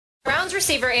Browns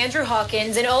receiver Andrew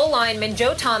Hawkins and O-lineman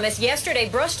Joe Thomas yesterday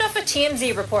brushed off a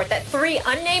TMZ report that 3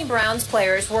 unnamed Browns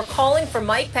players were calling for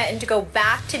Mike Pettin to go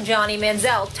back to Johnny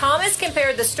Manziel. Thomas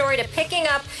compared the story to picking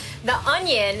up the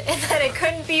onion and that it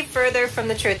couldn't be further from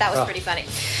the truth. That was pretty funny.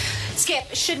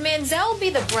 Skip, should Manziel be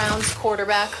the Browns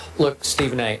quarterback? Look,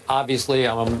 Stephen A., obviously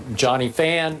I'm a Johnny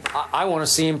fan. I want to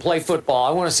see him play football.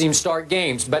 I want to see him start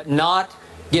games, but not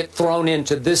get thrown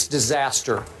into this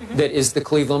disaster that is the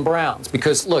Cleveland Browns.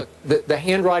 Because, look, the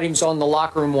handwriting's on the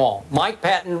locker room wall. Mike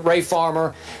Patton, Ray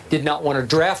Farmer did not want to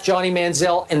draft Johnny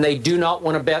Manziel, and they do not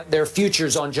want to bet their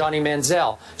futures on Johnny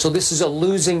Manziel. So this is a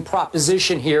losing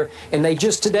proposition here. And they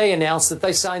just today announced that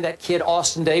they signed that kid,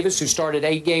 Austin Davis, who started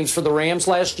 8 games for the Rams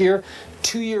last year.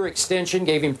 2-year extension,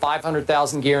 gave him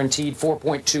 $500,000 guaranteed,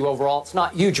 4.2 overall. It's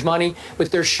not huge money,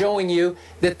 but they're showing you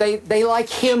that they like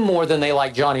him more than they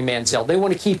like Johnny Manziel. They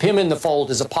want to keep him in the fold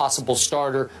as a possible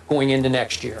starter going into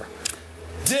next year.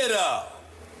 Ditto.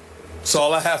 That's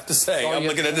all I have to say. I'm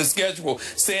looking at the schedule.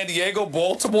 San Diego,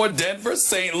 Baltimore, Denver,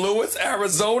 St. Louis,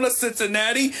 Arizona,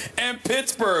 Cincinnati, and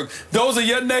Pittsburgh. Those are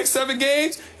your next 7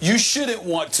 games. You shouldn't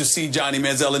want to see Johnny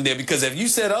Manziel in there, because if you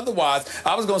said otherwise,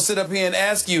 I was going to sit up here and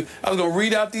ask you, I was going to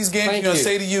read out these games, you're going to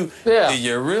say to you, do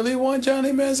you really want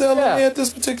Johnny Manziel in there at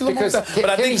this particular moment?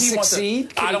 But I think he wants to.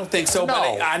 I don't think so,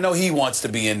 but I know he wants to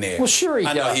be in there. Well, sure he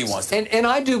does. I know he wants to. And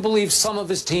I do believe some of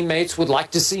his teammates would like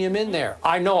to see him in there.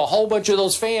 I know a whole bunch of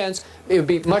those fans. It would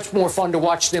be much more fun to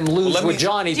watch them lose with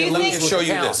Johnny than lose with show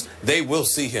you McCown. this. They will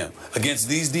see him against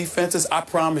these defenses. I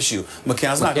promise you,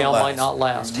 McCown's not going to last. Might not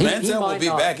last. Manziel will be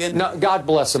back in. No, God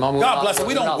bless him. God bless him.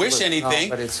 We don't wish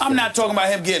anything. I'm not talking about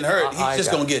him getting hurt. He's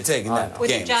just going to get taken that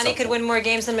game. Johnny could win more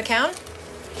games than McCown?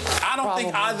 I don't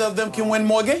think either of them can win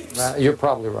more games. You're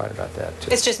probably right about that,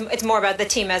 too. It's more about the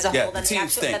team as a whole than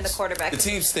the quarterback. The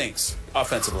team stinks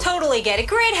offensively. Totally get it.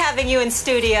 Great having you in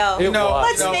studio.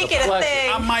 Let's make it a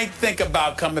thing. I might think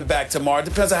about coming back tomorrow. It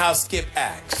depends on how Skip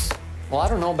acts. Well, I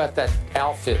don't know about that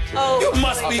outfit. You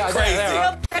must be crazy.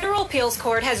 The Federal Appeals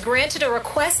Court has granted a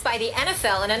request by the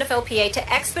NFL and NFLPA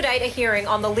to expedite a hearing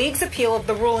on the league's appeal of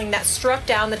the ruling that struck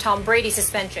down the Tom Brady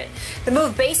suspension. The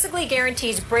move basically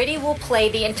guarantees Brady will play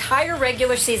the entire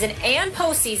regular season and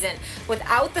postseason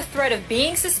without the threat of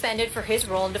being suspended for his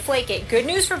role in Deflategate. Good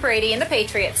news for Brady and the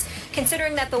Patriots,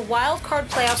 considering that the wild card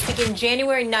playoffs begin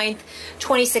January 9th,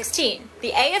 2016.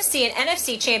 The AFC and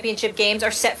NFC championship games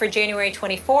are set for January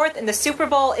 24th, and the Super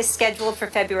Bowl is scheduled for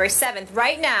February 7th.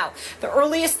 Right now, the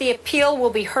earliest the appeal will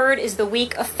be heard is the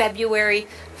week of February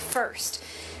 1st.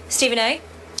 Stephen A.?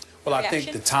 Well, I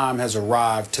think the time has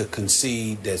arrived to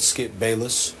concede that Skip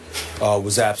Bayless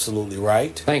was absolutely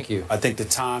right. Thank you. I think the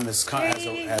time has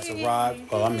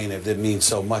arrived. Well, I mean, if it means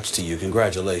so much to you,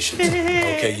 congratulations.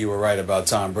 Okay, you were right about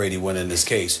Tom Brady winning this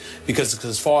case. Because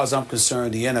as far as I'm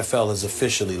concerned, the NFL has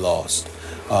officially lost.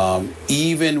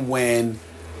 Even when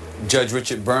Judge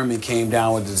Richard Berman came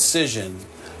down with the decision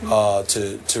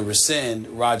to rescind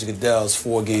Roger Goodell's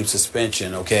 4-game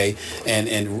suspension, okay,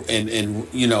 and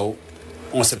you know,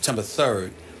 on September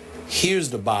 3rd, here's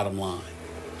the bottom line.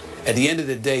 At the end of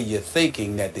the day, you're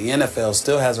thinking that the NFL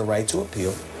still has a right to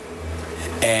appeal,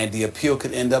 and the appeal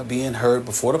could end up being heard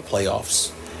before the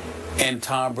playoffs, and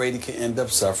Tom Brady can end up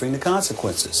suffering the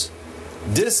consequences.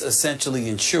 This essentially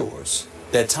ensures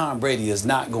that Tom Brady is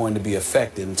not going to be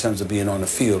affected in terms of being on the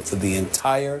field for the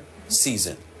entire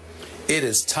season. It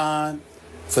is time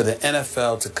for the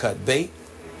NFL to cut bait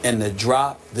and to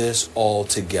drop this all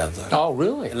together. Oh,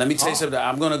 really? And let me tell you something.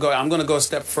 I'm gonna go a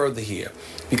step further here,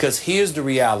 because here's the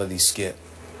reality, Skip.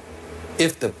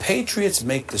 If the Patriots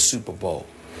make the Super Bowl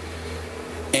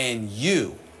and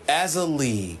you, as a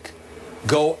league,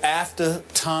 go after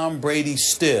Tom Brady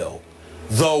still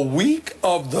the week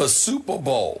of the Super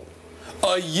Bowl,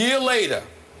 a year later,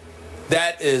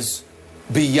 that is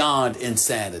beyond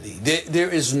insanity. There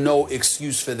is no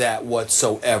excuse for that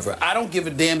whatsoever. I don't give a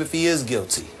damn if he is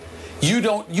guilty.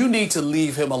 You need to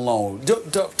leave him alone.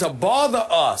 To bother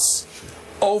us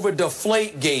over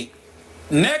Deflategate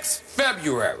next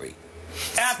February,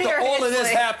 after all of this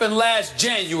happened last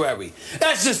January,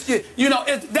 that's just, you know,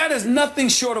 that is nothing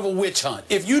short of a witch hunt.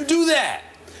 If you do that,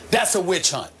 that's a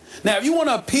witch hunt. Now, if you want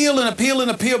to appeal and appeal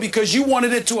and appeal because you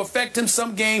wanted it to affect him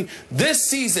some game this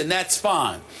season, that's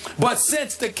fine. But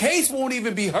since the case won't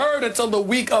even be heard until the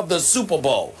week of the Super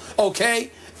Bowl, okay,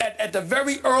 at the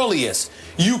very earliest,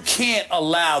 you can't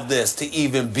allow this to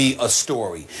even be a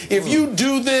story. If you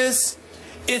do this,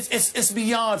 it's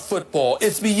beyond football.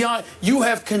 It's beyond. You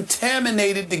have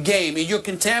contaminated the game, and you're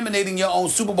contaminating your own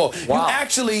Super Bowl. Wow.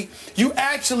 You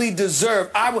actually deserve.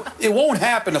 It won't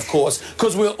happen, of course,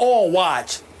 because we'll all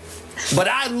watch. But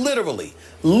I literally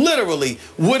literally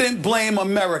wouldn't blame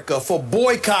America for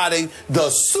boycotting the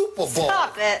Super Bowl.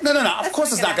 Stop it. No. Of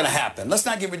course it's not going to happen. Let's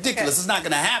not get ridiculous. It's not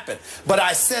going to happen. But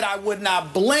I said I would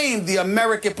not blame the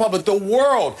American public, the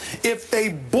world, if they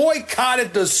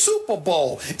boycotted the Super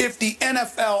Bowl, if the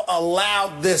NFL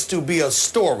allowed this to be a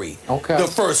story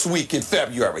the first week in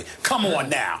February. Come on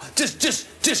now. Just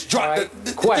drop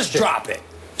just drop it.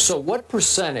 So what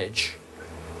percentage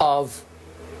of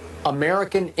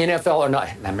American NFL, or not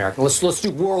American, let's do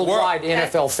worldwide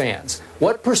NFL fans,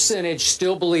 what percentage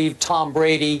still believe Tom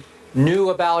Brady knew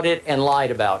about it and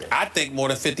lied about it? I think more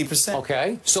than 50%.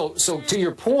 Okay, so to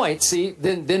your point, see,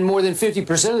 then more than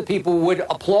 50% of the people would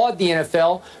applaud the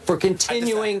NFL for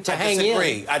continuing to hang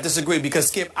in. I disagree because,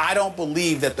 Skip, I don't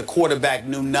believe that the quarterback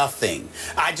knew nothing.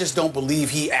 I just don't believe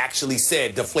he actually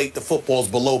said deflate the footballs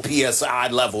below PSI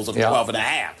levels of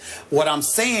 12.5. What I'm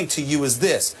saying to you is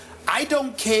this. I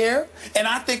don't care, and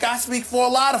I think I speak for a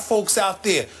lot of folks out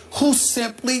there who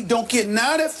simply don't get.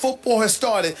 Now that football has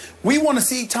started, we want to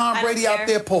see Tom Brady out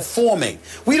there performing.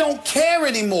 We don't care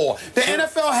anymore. The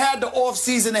NFL had the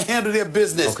offseason to handle their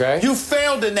business. You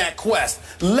failed in that quest.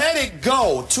 Let it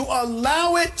go. To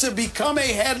allow it to become a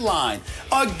headline.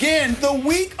 Again, the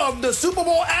week of the Super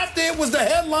Bowl after it was the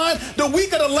headline, the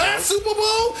week of the last Super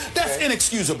Bowl, that's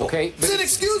inexcusable. It's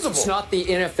inexcusable. It's not the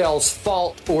NFL's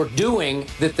fault or doing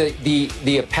that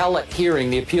the appellate hearing,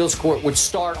 the appeals court, would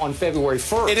start on February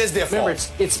 1st. It is their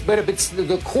fault. Remember, it's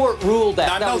the court ruled that.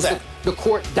 I know that. The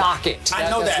court docket. I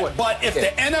know that. But if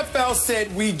the NFL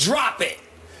said we drop it,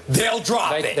 they'll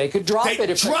drop it. They could drop it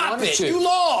if they wanted to. You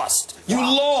lost. You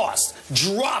lost.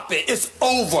 Drop it. It's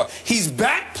over. He's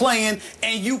back playing,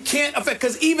 and you can't affect.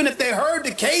 Because even if they heard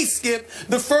the case, Skip,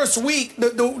 the first week,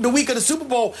 the week of the Super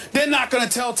Bowl, they're not going to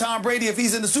tell Tom Brady if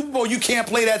he's in the Super Bowl, you can't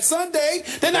play that Sunday.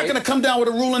 They're not going to come down with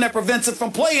a ruling that prevents him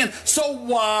from playing. So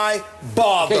why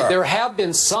bother? Okay, there have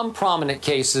been some prominent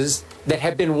cases that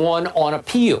have been won on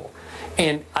appeal.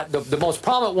 And the most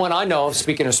prominent one I know of,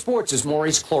 speaking of sports, is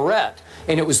Maurice Clarett.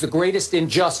 And it was the greatest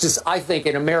injustice, I think,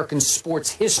 in American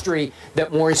sports history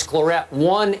that Maurice Clarett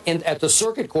won at the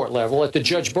circuit court level, at the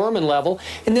Judge Berman level,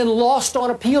 and then lost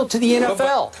on appeal to the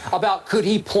NFL about could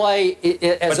he play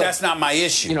as But that's not my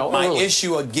issue. You know, my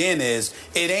issue, again, is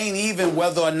it ain't even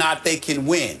whether or not they can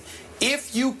win.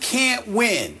 If you can't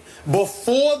win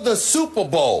before the Super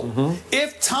Bowl,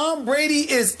 if Tom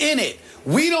Brady is in it,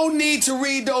 we don't need to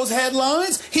read those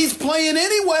headlines. He's playing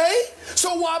anyway,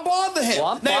 so why bother him?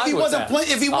 Well, now, if he wasn't playing,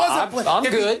 if he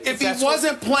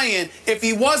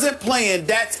wasn't playing,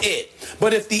 that's it.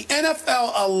 But if the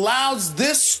NFL allows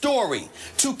this story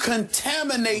to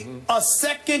contaminate a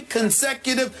second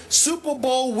consecutive Super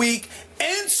Bowl week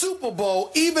and Super Bowl,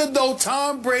 even though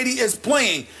Tom Brady is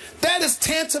playing, that is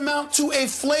tantamount to a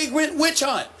flagrant witch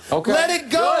hunt. Let it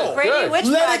go.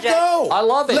 Let it go. I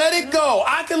love it. Let it go.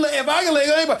 If I can let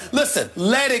anybody, listen,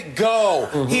 let it go.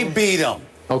 He beat him.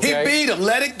 He beat him.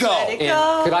 Let it go. Let it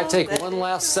go. Could I take one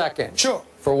last second? Sure.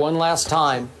 For one last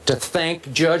time to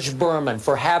thank Judge Berman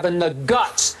for having the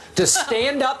guts to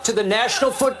stand up to the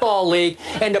National Football League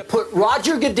and to put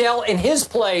Roger Goodell in his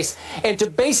place and to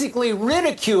basically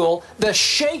ridicule the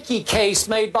shaky case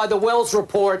made by the Wells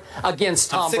Report against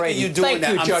Tom Brady. Thank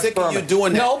you, Judge Berman.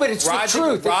 No, but it's the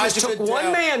truth. It just took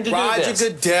one man to do this. Roger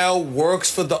Goodell works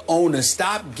for the owners.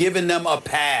 Stop giving them a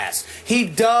pass. He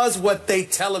does what they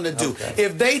tell him to do.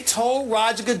 If they told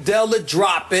Roger Goodell to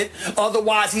drop it,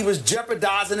 otherwise he was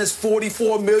jeopardizing his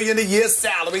 $44 million a year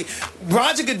salary,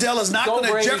 Roger Goodell is not going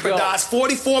to jeopardize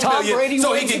 $44 million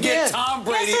so he can get Tom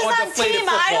Brady on deflated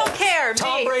football. I don't care.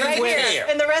 Tom Brady wins.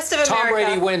 And the rest of America. Tom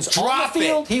Brady wins on the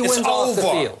field. He wins off the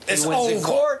field. He wins in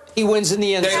court. He wins in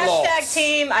the end zone. Hashtag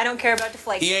team, I don't care about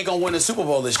deflation. He ain't going to win the Super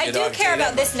Bowl this year. I do care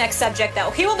about this next subject,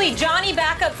 though. He will be Johnny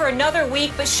backup for another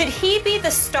week, but should he be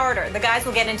the starter? The guys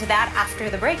will get into that after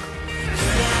the break.